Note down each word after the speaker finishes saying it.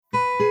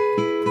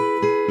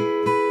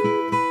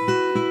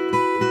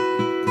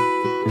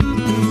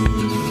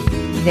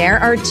There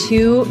are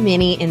too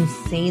many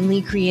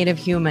insanely creative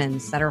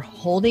humans that are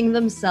holding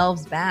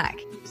themselves back.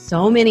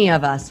 So many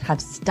of us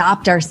have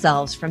stopped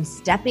ourselves from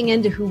stepping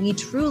into who we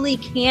truly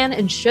can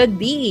and should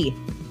be.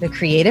 The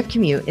Creative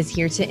Commute is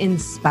here to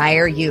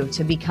inspire you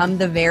to become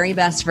the very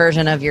best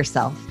version of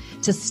yourself,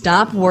 to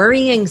stop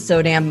worrying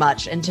so damn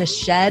much and to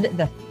shed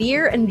the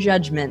fear and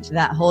judgment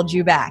that hold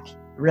you back,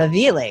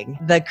 revealing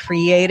the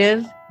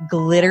creative,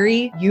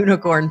 glittery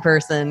unicorn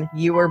person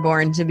you were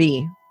born to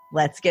be.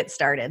 Let's get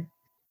started.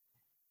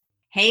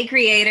 Hey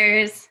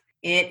creators,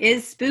 it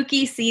is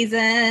spooky season,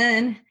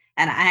 and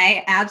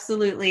I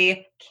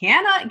absolutely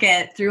cannot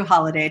get through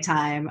holiday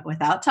time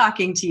without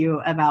talking to you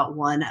about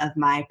one of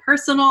my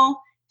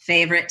personal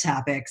favorite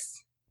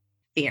topics,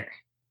 fear.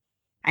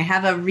 I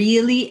have a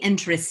really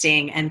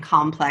interesting and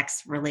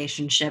complex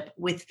relationship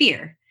with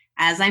fear,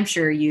 as I'm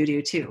sure you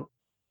do too.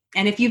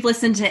 And if you've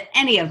listened to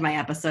any of my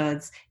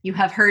episodes, you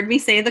have heard me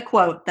say the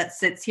quote that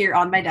sits here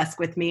on my desk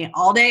with me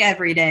all day,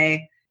 every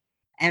day.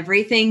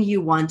 Everything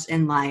you want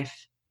in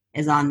life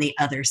is on the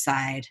other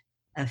side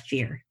of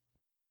fear.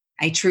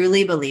 I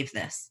truly believe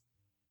this.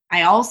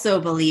 I also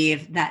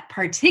believe that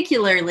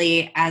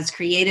particularly as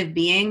creative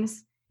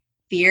beings,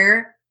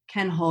 fear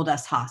can hold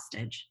us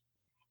hostage.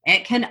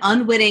 It can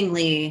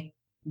unwittingly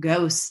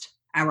ghost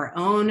our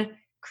own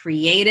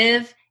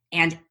creative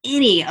and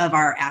any of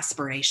our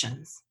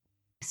aspirations.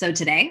 So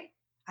today,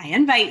 I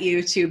invite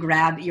you to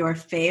grab your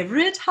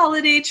favorite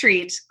holiday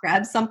treat,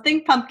 grab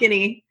something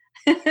pumpkin-y,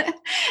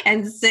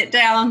 and sit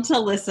down to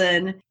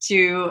listen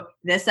to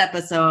this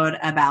episode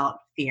about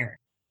fear.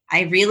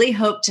 I really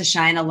hope to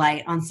shine a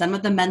light on some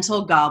of the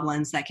mental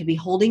goblins that could be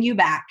holding you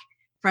back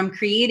from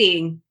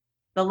creating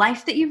the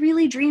life that you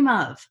really dream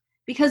of.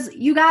 Because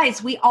you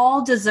guys, we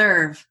all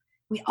deserve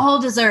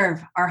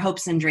our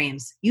hopes and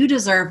dreams. You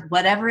deserve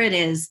whatever it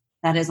is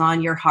that is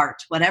on your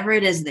heart, whatever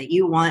it is that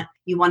you want,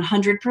 you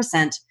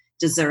 100%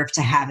 deserve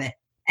to have it.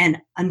 And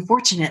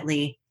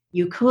unfortunately,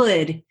 you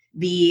could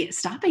be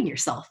stopping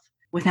yourself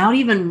without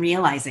even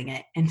realizing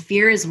it. And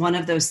fear is one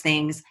of those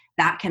things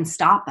that can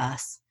stop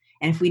us.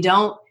 And if we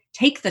don't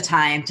take the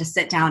time to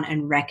sit down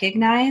and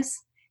recognize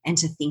and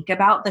to think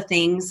about the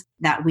things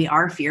that we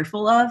are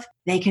fearful of,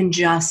 they can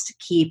just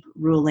keep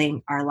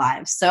ruling our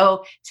lives.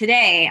 So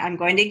today, I'm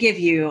going to give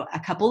you a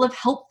couple of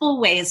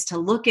helpful ways to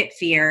look at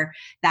fear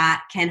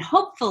that can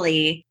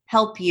hopefully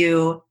help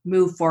you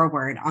move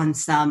forward on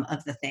some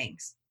of the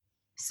things.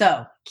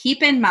 So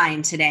keep in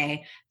mind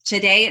today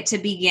to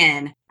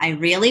begin, I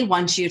really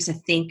want you to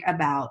think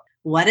about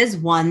what is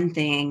one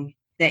thing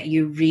that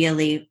you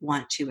really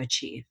want to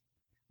achieve.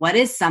 What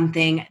is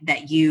something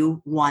that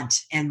you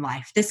want in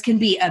life? This can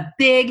be a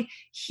big,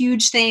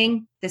 huge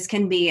thing. This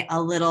can be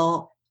a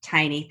little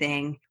tiny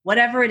thing.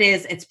 Whatever it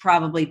is, it's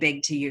probably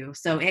big to you.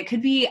 So it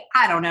could be,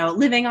 I don't know,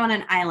 living on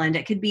an island.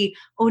 It could be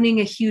owning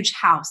a huge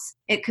house.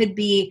 It could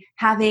be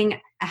having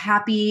a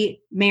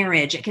happy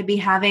marriage. It could be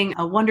having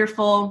a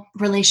wonderful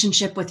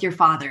relationship with your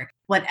father.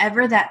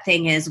 Whatever that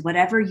thing is,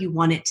 whatever you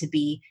want it to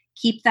be,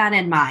 keep that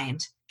in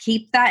mind.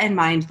 Keep that in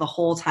mind the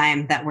whole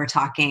time that we're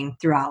talking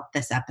throughout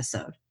this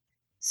episode.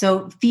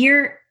 So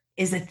fear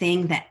is a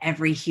thing that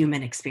every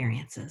human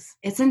experiences.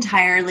 It's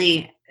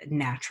entirely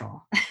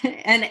natural.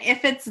 And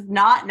if it's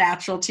not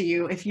natural to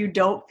you, if you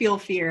don't feel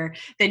fear,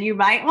 then you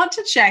might want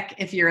to check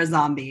if you're a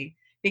zombie.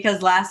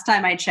 Because last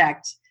time I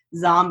checked,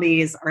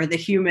 zombies are the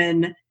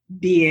human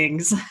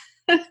beings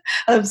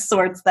of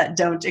sorts that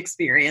don't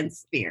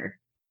experience fear.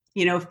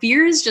 You know,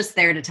 fear is just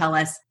there to tell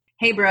us,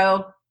 hey,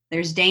 bro,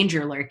 there's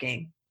danger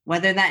lurking.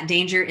 Whether that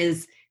danger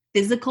is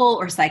physical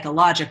or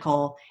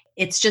psychological,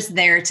 it's just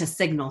there to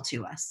signal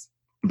to us.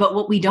 But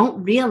what we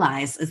don't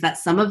realize is that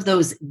some of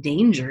those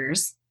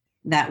dangers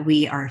that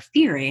we are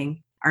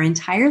fearing are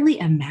entirely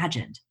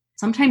imagined.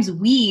 Sometimes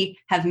we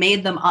have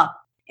made them up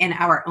in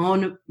our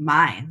own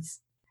minds.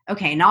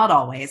 Okay, not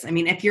always. I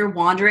mean, if you're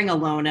wandering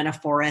alone in a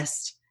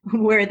forest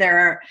where there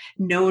are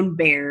known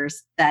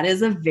bears, that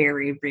is a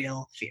very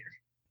real fear.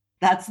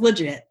 That's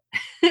legit.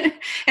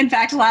 In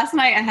fact, last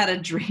night I had a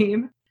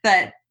dream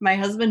that my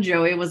husband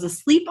Joey was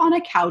asleep on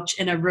a couch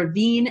in a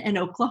ravine in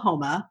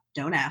Oklahoma.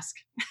 Don't ask.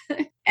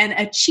 And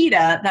a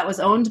cheetah that was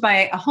owned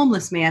by a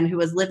homeless man who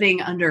was living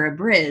under a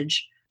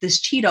bridge, this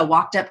cheetah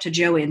walked up to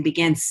Joey and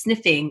began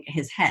sniffing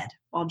his head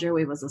while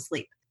Joey was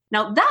asleep.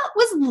 Now, that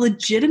was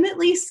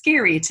legitimately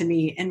scary to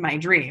me in my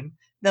dream,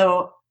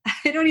 though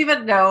I don't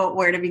even know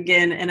where to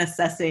begin in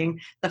assessing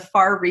the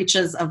far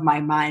reaches of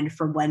my mind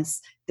from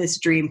whence this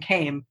dream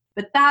came.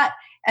 But that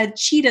a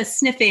cheetah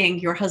sniffing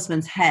your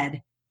husband's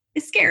head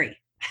is scary.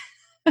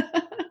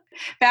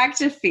 Back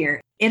to fear.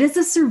 It is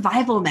a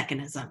survival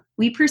mechanism.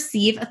 We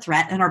perceive a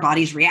threat and our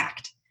bodies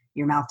react.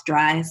 Your mouth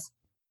dries.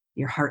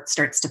 Your heart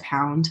starts to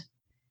pound.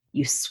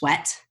 You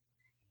sweat.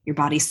 Your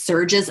body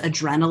surges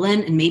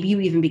adrenaline, and maybe you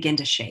even begin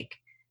to shake.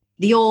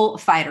 The old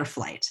fight or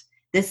flight.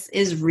 This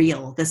is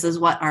real. This is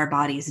what our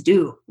bodies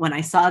do. When I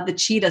saw the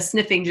cheetah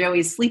sniffing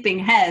Joey's sleeping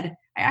head,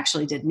 I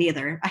actually did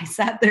neither. I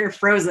sat there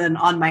frozen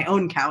on my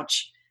own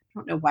couch. I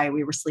don't know why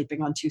we were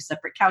sleeping on two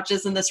separate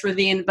couches in this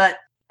ravine, but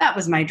that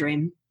was my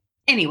dream.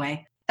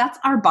 Anyway, That's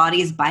our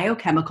body's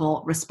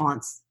biochemical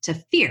response to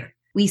fear.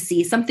 We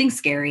see something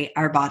scary,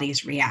 our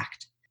bodies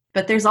react.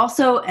 But there's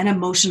also an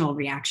emotional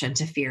reaction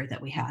to fear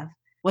that we have.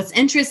 What's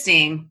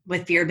interesting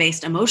with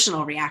fear-based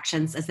emotional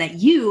reactions is that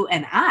you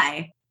and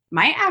I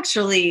might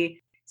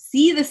actually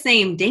see the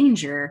same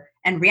danger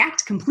and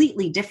react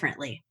completely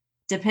differently.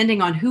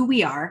 Depending on who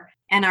we are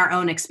and our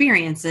own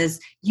experiences,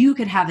 you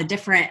could have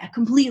a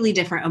completely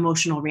different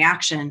emotional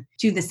reaction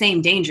to the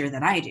same danger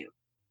that I do,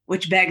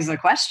 which begs a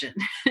question.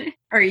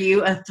 Are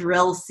you a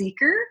thrill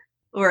seeker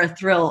or a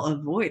thrill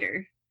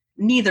avoider?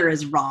 Neither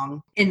is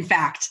wrong. In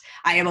fact,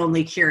 I am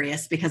only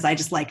curious because I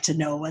just like to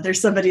know whether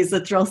somebody's a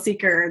thrill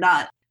seeker or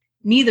not.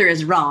 Neither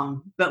is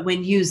wrong, but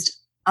when used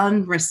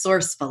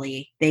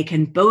unresourcefully, they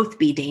can both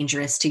be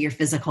dangerous to your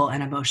physical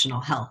and emotional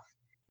health.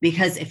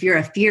 Because if you're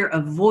a fear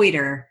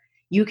avoider,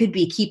 you could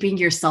be keeping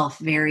yourself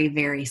very,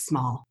 very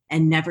small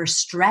and never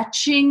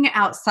stretching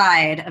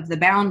outside of the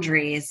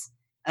boundaries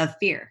of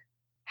fear.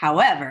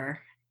 However,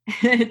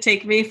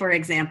 take me for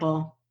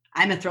example,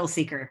 I'm a thrill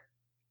seeker.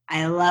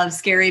 I love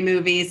scary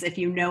movies. If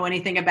you know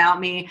anything about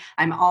me,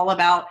 I'm all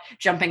about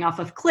jumping off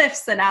of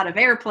cliffs and out of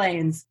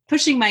airplanes,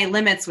 pushing my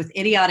limits with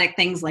idiotic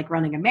things like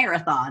running a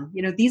marathon.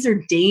 These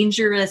are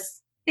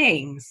dangerous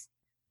things,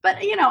 but,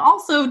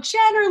 also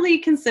generally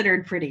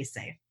considered pretty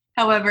safe.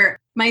 However,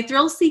 my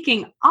thrill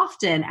seeking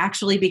often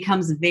actually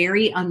becomes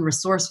very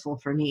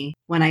unresourceful for me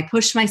when I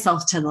push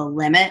myself to the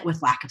limit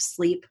with lack of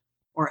sleep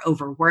or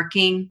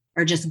overworking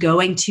or just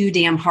going too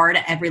damn hard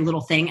at every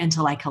little thing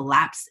until I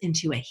collapse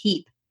into a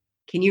heap.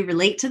 Can you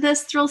relate to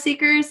this, thrill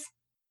seekers?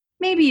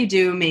 Maybe you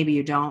do, maybe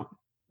you don't.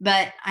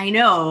 But I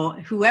know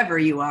whoever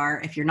you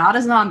are, if you're not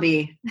a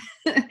zombie,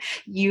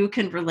 you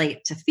can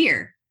relate to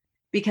fear.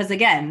 Because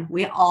again,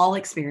 we all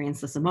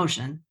experience this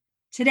emotion.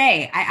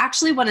 Today, I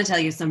actually want to tell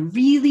you some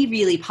really,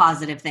 really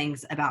positive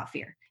things about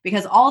fear.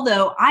 Because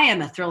although I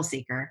am a thrill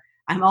seeker,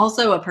 I'm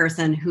also a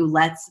person who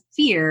lets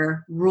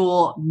fear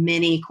rule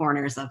many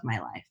corners of my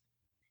life.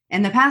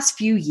 In the past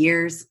few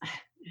years,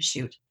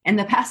 in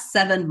the past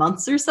 7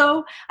 months or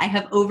so, I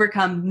have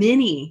overcome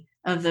many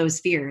of those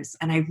fears.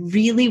 And I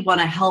really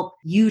want to help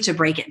you to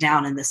break it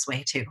down in this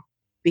way too,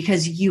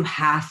 because you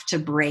have to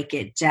break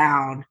it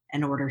down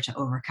in order to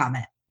overcome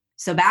it.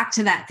 So back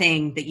to that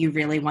thing that you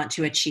really want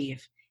to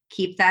achieve.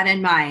 Keep that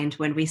in mind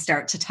when we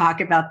start to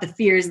talk about the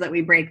fears that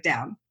we break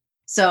down.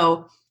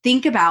 So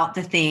think about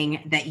the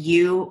thing that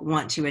you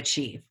want to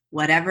achieve,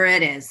 whatever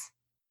it is.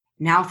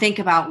 Now think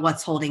about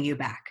what's holding you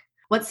back.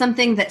 What's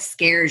something that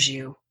scares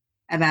you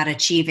about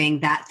achieving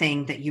that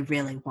thing that you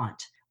really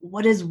want?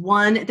 What is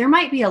one? There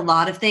might be a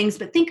lot of things,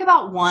 but think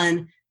about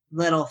one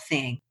little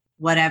thing,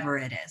 whatever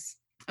it is.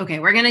 Okay,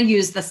 we're going to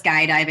use the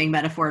skydiving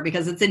metaphor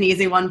because it's an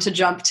easy one to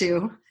jump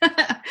to.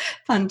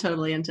 Pun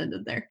totally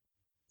intended there.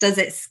 Does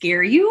it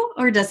scare you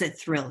or does it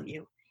thrill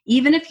you?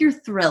 Even if you're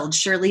thrilled,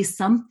 surely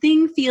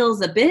something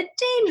feels a bit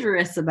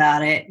dangerous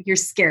about it. You're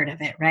scared of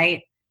it,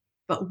 right?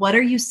 But what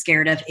are you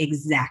scared of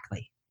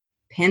exactly?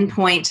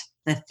 Pinpoint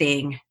the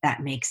thing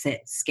that makes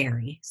it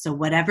scary. So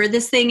whatever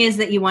this thing is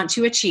that you want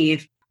to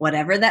achieve,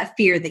 whatever that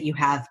fear that you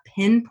have,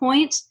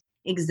 pinpoint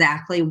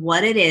exactly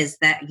what it is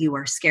that you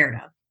are scared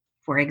of.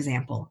 For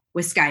example,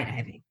 with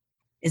skydiving,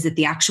 is it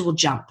the actual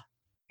jump?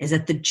 Is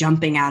it the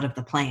jumping out of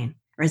the plane?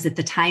 Or is it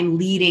the time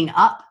leading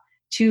up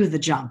to the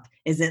jump?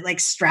 Is it like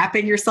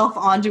strapping yourself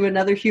onto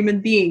another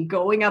human being,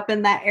 going up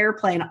in that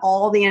airplane,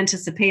 all the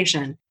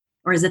anticipation?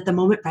 Or is it the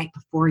moment right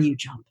before you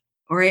jump?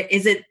 Or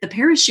is it the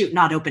parachute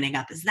not opening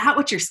up? Is that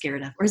what you're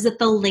scared of? Or is it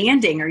the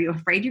landing? Are you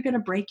afraid you're going to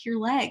break your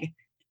leg?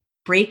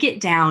 Break it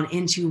down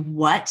into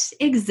what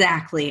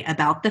exactly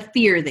about the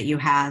fear that you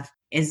have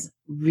is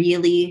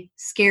really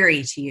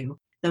scary to you.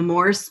 The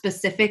more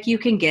specific you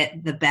can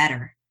get, the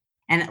better.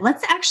 And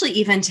let's actually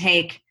even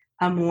take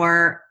a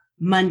more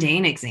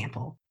mundane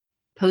example.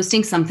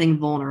 Posting something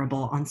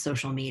vulnerable on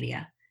social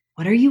media.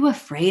 What are you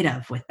afraid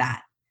of with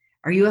that?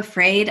 Are you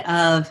afraid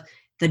of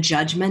the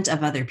judgment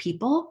of other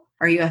people?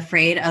 Are you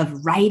afraid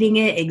of writing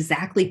it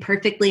exactly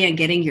perfectly and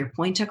getting your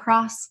point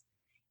across?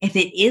 If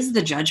it is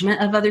the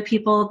judgment of other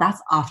people,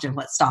 that's often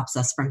what stops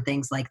us from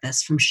things like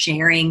this, from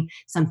sharing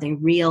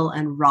something real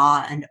and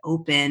raw and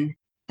open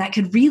that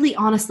could really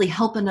honestly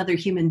help another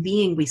human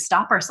being. We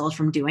stop ourselves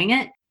from doing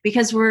it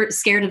because we're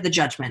scared of the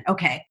judgment.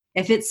 Okay,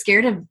 if it's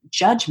scared of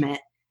judgment,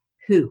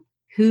 who?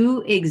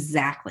 Who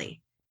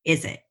exactly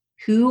is it?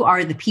 Who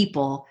are the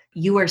people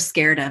you are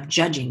scared of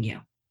judging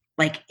you?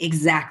 Like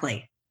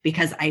exactly,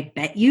 because I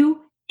bet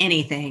you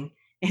anything,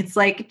 it's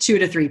like 2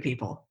 to 3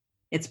 people.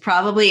 It's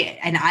probably,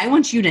 and I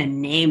want you to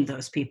name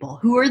those people.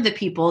 Who are the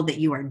people that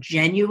you are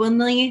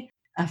genuinely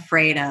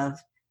afraid of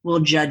will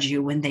judge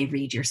you when they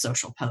read your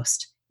social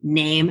post?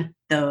 Name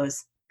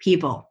those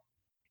people.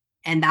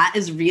 And that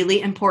is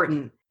really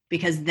important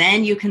because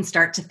then you can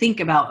start to think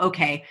about,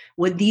 okay,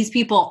 would these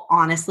people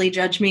honestly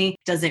judge me?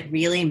 Does it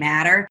really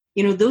matter?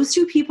 Those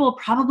 2 people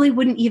probably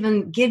wouldn't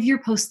even give your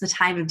post the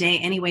time of day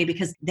anyway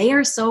because they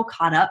are so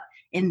caught up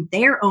in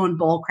their own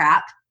bull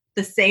crap,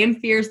 the same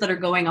fears that are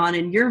going on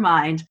in your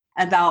mind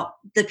about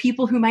the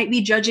people who might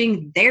be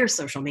judging their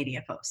social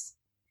media posts.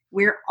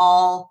 We're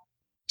all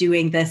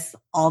doing this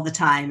all the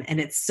time, and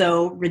it's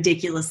so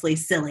ridiculously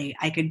silly.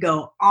 I could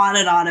go on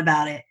and on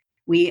about it.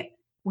 We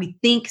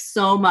think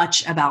so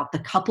much about the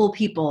couple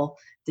people,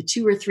 the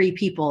 2 or 3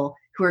 people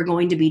who are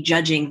going to be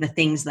judging the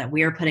things that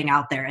we're putting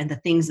out there and the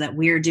things that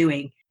we're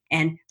doing.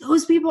 And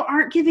those people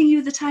aren't giving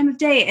you the time of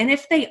day. And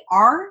if they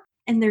are,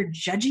 and they're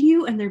judging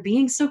you and they're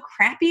being so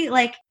crappy,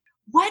 like,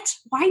 what?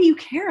 Why do you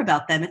care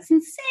about them? It's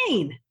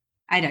insane.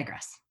 I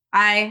digress.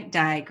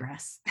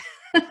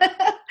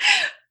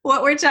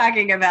 What we're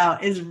talking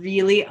about is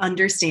really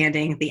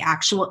understanding the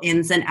actual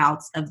ins and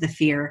outs of the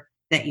fear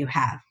that you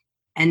have.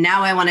 And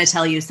now I want to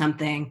tell you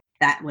something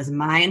that was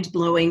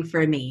mind-blowing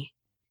for me.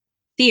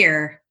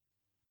 Fear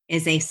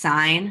is a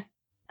sign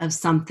of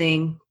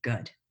something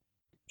good.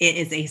 It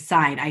is a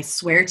sign. I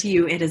swear to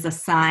you, it is a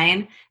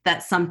sign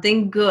that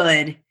something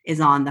good is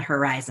on the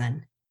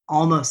horizon.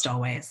 Almost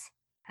always.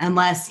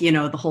 Unless,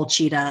 the whole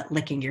cheetah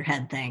licking your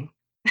head thing.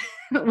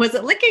 Was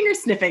it licking or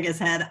sniffing his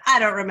head? I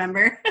don't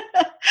remember.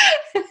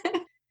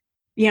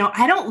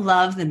 I don't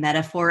love the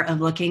metaphor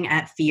of looking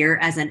at fear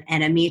as an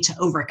enemy to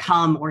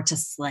overcome or to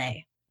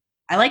slay.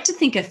 I like to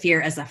think of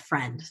fear as a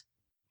friend,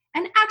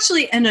 and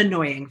actually an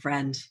annoying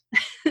friend.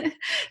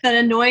 That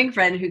annoying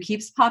friend who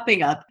keeps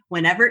popping up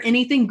whenever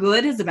anything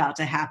good is about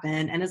to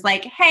happen and is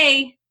like,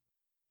 hey,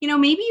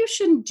 maybe you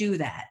shouldn't do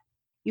that.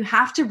 You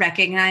have to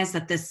recognize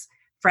that this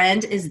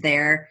friend is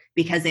there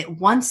because it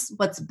wants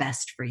what's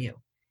best for you.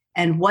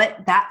 And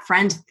what that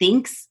friend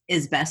thinks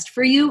is best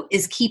for you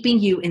is keeping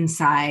you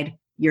inside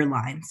your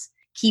lines,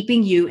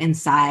 keeping you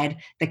inside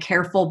the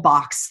careful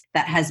box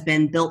that has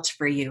been built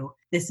for you.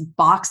 This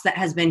box that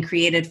has been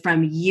created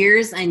from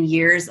years and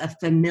years of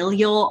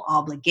familial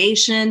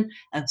obligation,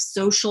 of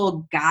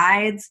social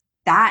guides.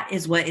 That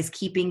is what is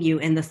keeping you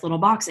in this little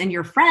box. And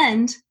your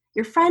friend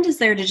is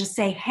there to just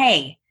say,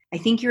 hey, I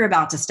think you're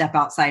about to step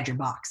outside your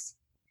box.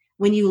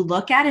 When you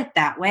look at it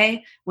that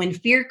way, when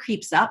fear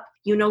creeps up,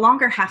 you no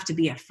longer have to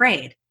be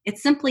afraid.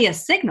 It's simply a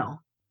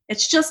signal.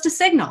 It's just a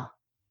signal.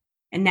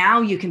 And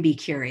now you can be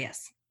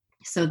curious.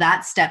 So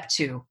that's step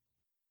 2.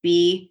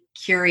 Be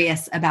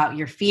curious about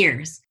your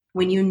fears.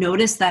 When you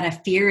notice that a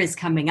fear is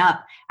coming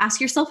up, ask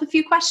yourself a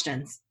few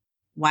questions.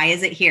 Why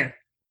is it here?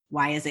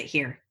 Why is it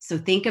here? So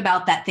think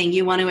about that thing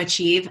you want to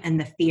achieve and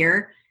the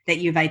fear that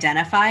you've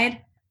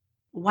identified.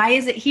 Why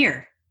is it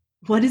here?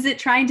 What is it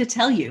trying to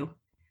tell you?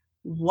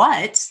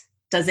 What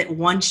does it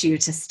want you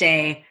to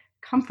stay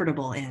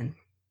comfortable in?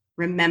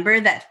 Remember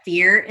that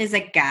fear is a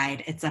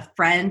guide. It's a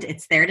friend.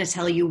 It's there to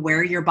tell you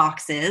where your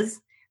box is.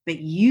 But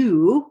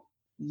you,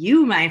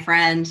 my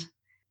friend,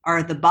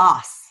 are the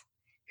boss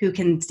who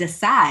can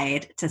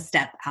decide to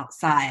step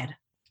outside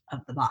of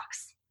the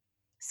box.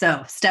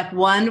 So step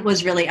 1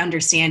 was really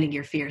understanding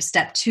your fear.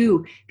 Step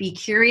 2, be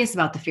curious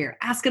about the fear.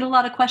 Ask it a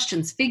lot of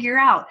questions. Figure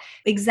out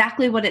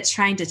exactly what it's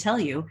trying to tell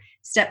you.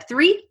 Step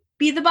 3,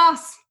 be the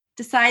boss.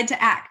 Decide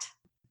to act.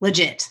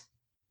 Legit.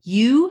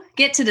 You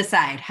get to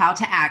decide how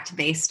to act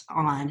based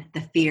on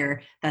the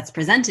fear that's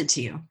presented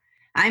to you.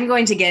 I'm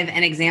going to give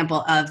an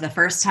example of the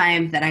first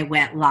time that I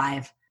went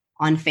live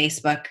on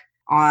Facebook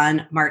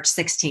on March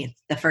 16th,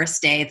 the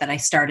first day that I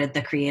started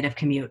the Creative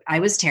Commute. I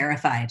was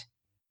terrified.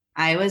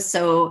 I was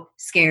so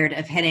scared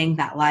of hitting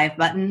that live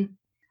button.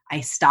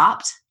 I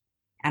stopped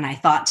and I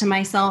thought to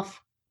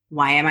myself,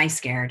 why am I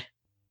scared?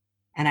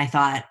 And I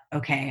thought,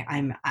 okay,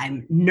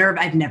 I'm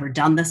nervous. I've never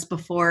done this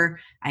before.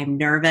 I'm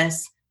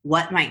nervous.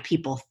 What might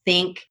people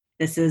think?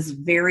 This is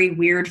very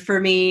weird for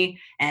me.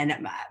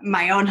 And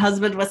my own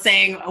husband was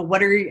saying,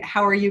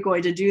 how are you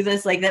going to do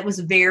this? Like, that was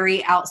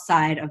very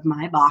outside of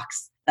my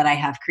box that I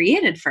have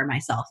created for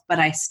myself. But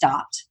I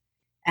stopped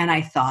and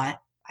I thought,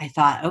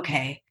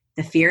 okay,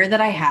 the fear that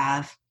I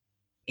have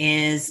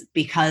is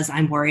because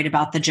I'm worried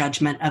about the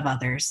judgment of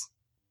others.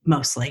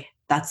 Mostly.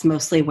 That's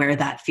mostly where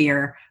that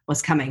fear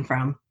was coming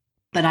from.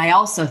 But I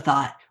also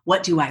thought,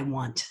 what do I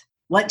want?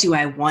 What do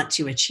I want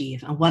to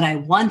achieve? And what I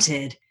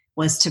wanted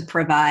was to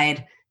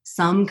provide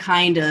some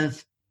kind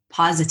of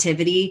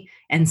positivity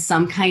and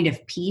some kind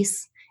of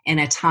peace in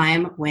a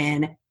time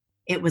when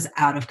it was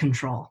out of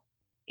control.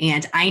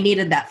 And I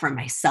needed that for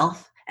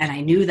myself. And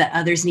I knew that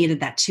others needed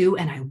that too.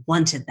 And I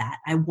wanted that.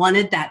 I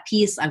wanted that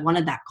peace. I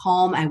wanted that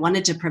calm. I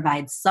wanted to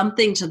provide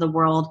something to the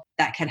world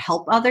that could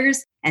help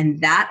others.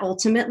 And that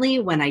ultimately,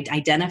 when I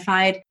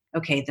identified,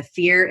 okay, the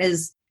fear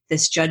is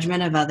this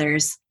judgment of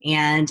others.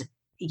 And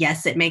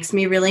yes, it makes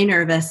me really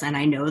nervous. And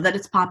I know that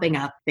it's popping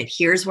up, but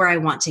here's where I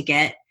want to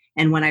get.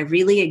 And when I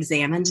really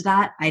examined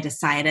that, I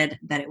decided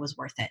that it was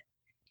worth it.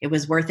 It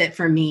was worth it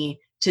for me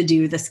to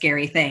do the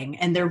scary thing.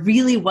 And there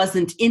really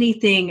wasn't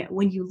anything,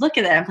 when you look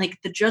at it, I'm like,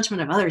 the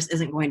judgment of others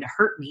isn't going to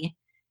hurt me.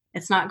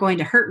 It's not going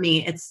to hurt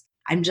me.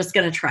 I'm just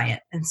going to try it.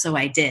 And so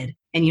I did.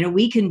 And,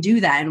 we can do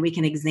that and we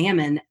can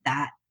examine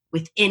that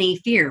with any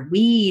fear.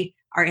 We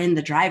are in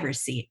the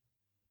driver's seat.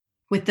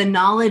 With the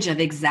knowledge of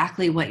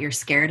exactly what you're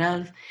scared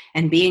of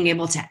and being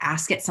able to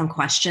ask it some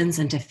questions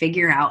and to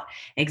figure out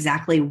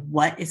exactly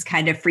what is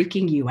kind of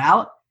freaking you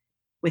out,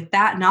 with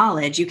that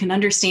knowledge, you can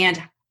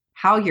understand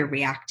how you're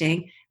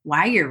reacting,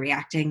 why you're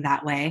reacting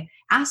that way,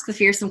 ask the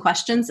fear some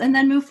questions, and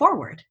then move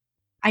forward.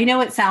 I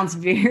know it sounds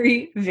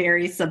very,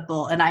 very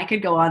simple, and I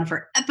could go on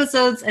for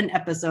episodes and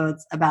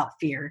episodes about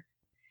fear.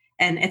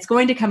 And it's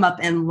going to come up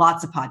in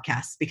lots of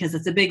podcasts because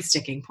it's a big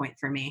sticking point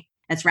for me.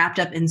 It's wrapped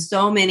up in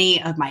so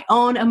many of my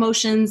own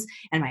emotions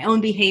and my own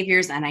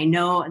behaviors. And I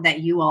know that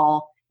you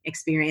all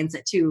experience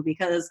it too,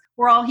 because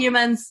we're all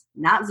humans,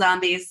 not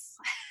zombies,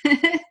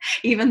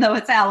 even though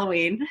it's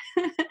Halloween.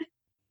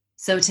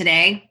 So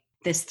today,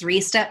 this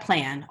 3-step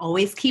plan,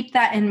 always keep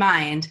that in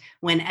mind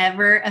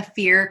whenever a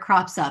fear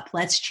crops up.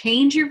 Let's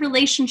change your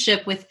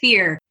relationship with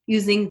fear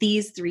using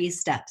these 3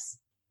 steps.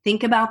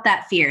 Think about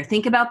that fear.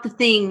 Think about the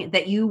thing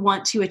that you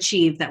want to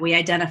achieve that we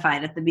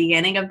identified at the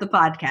beginning of the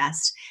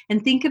podcast.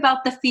 And think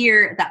about the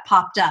fear that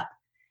popped up.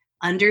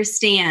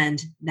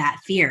 Understand that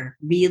fear.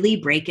 Really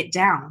break it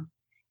down.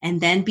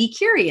 And then be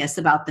curious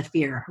about the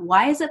fear.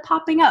 Why is it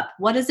popping up?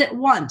 What does it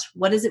want?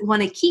 What does it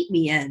want to keep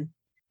me in?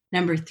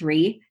 Number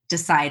 3,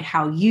 decide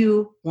how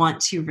you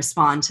want to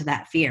respond to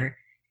that fear.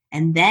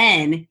 And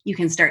then you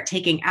can start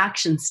taking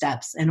action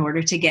steps in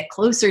order to get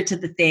closer to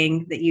the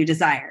thing that you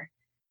desire.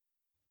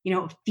 You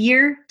know,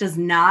 fear does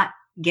not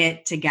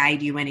get to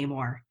guide you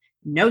anymore.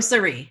 No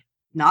siree,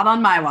 not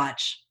on my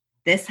watch.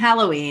 This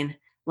Halloween,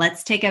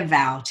 let's take a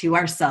vow to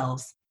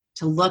ourselves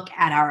to look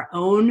at our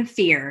own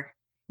fear.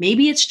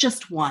 Maybe it's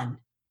just one.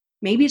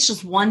 Maybe it's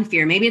just one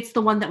fear. Maybe it's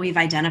the one that we've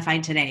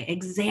identified today.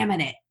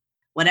 Examine it.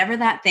 Whatever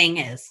that thing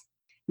is.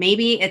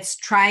 Maybe it's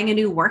trying a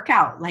new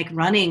workout like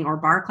running or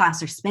bar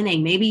class or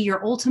spinning. Maybe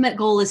your ultimate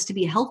goal is to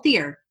be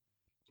healthier.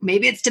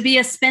 Maybe it's to be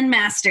a spin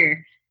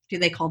master. Do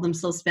they call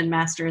themselves spin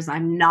masters?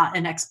 I'm not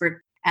an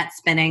expert at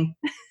spinning.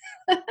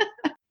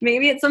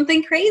 Maybe it's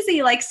something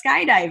crazy like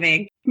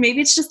skydiving.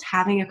 Maybe it's just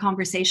having a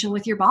conversation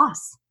with your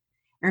boss.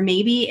 Or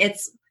maybe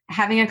it's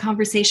having a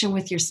conversation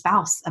with your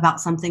spouse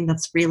about something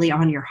that's really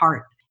on your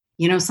heart.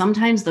 You know,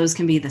 sometimes those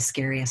can be the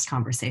scariest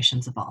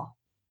conversations of all.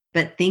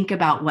 But think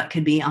about what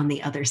could be on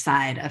the other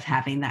side of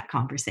having that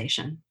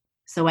conversation.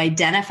 So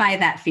identify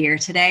that fear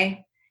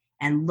today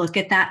and look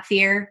at that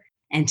fear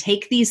and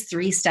take these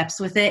 3 steps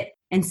with it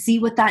and see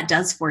what that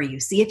does for you.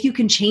 See if you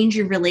can change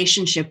your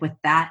relationship with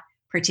that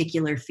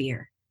particular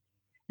fear.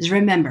 Just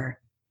remember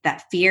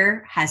that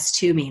fear has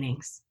 2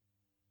 meanings.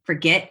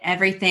 Forget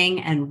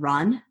everything and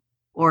run,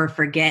 or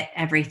forget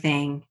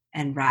everything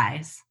and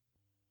rise.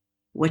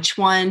 Which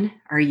one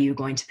are you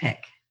going to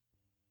pick?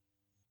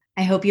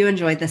 I hope you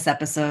enjoyed this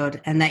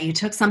episode and that you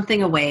took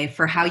something away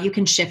for how you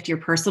can shift your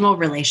personal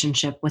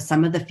relationship with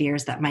some of the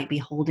fears that might be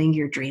holding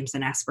your dreams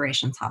and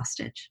aspirations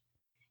hostage.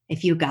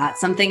 If you got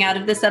something out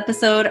of this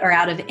episode or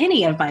out of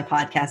any of my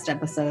podcast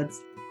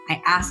episodes,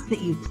 I ask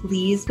that you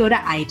please go to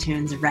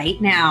iTunes right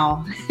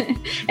now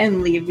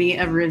and leave me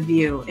a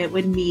review. It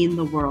would mean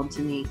the world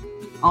to me.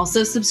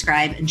 Also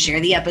subscribe and share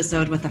the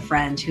episode with a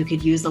friend who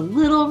could use a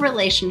little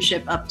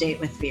relationship update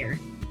with fear.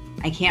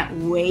 I can't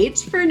wait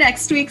for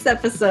next week's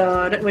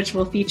episode, which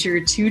will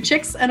feature 2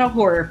 chicks and a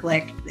horror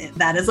flick.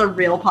 That is a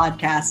real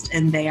podcast,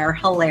 and they are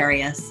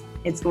hilarious.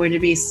 It's going to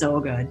be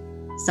so good.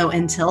 So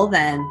until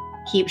then,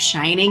 keep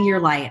shining your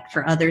light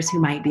for others who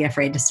might be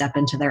afraid to step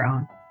into their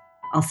own.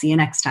 I'll see you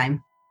next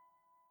time.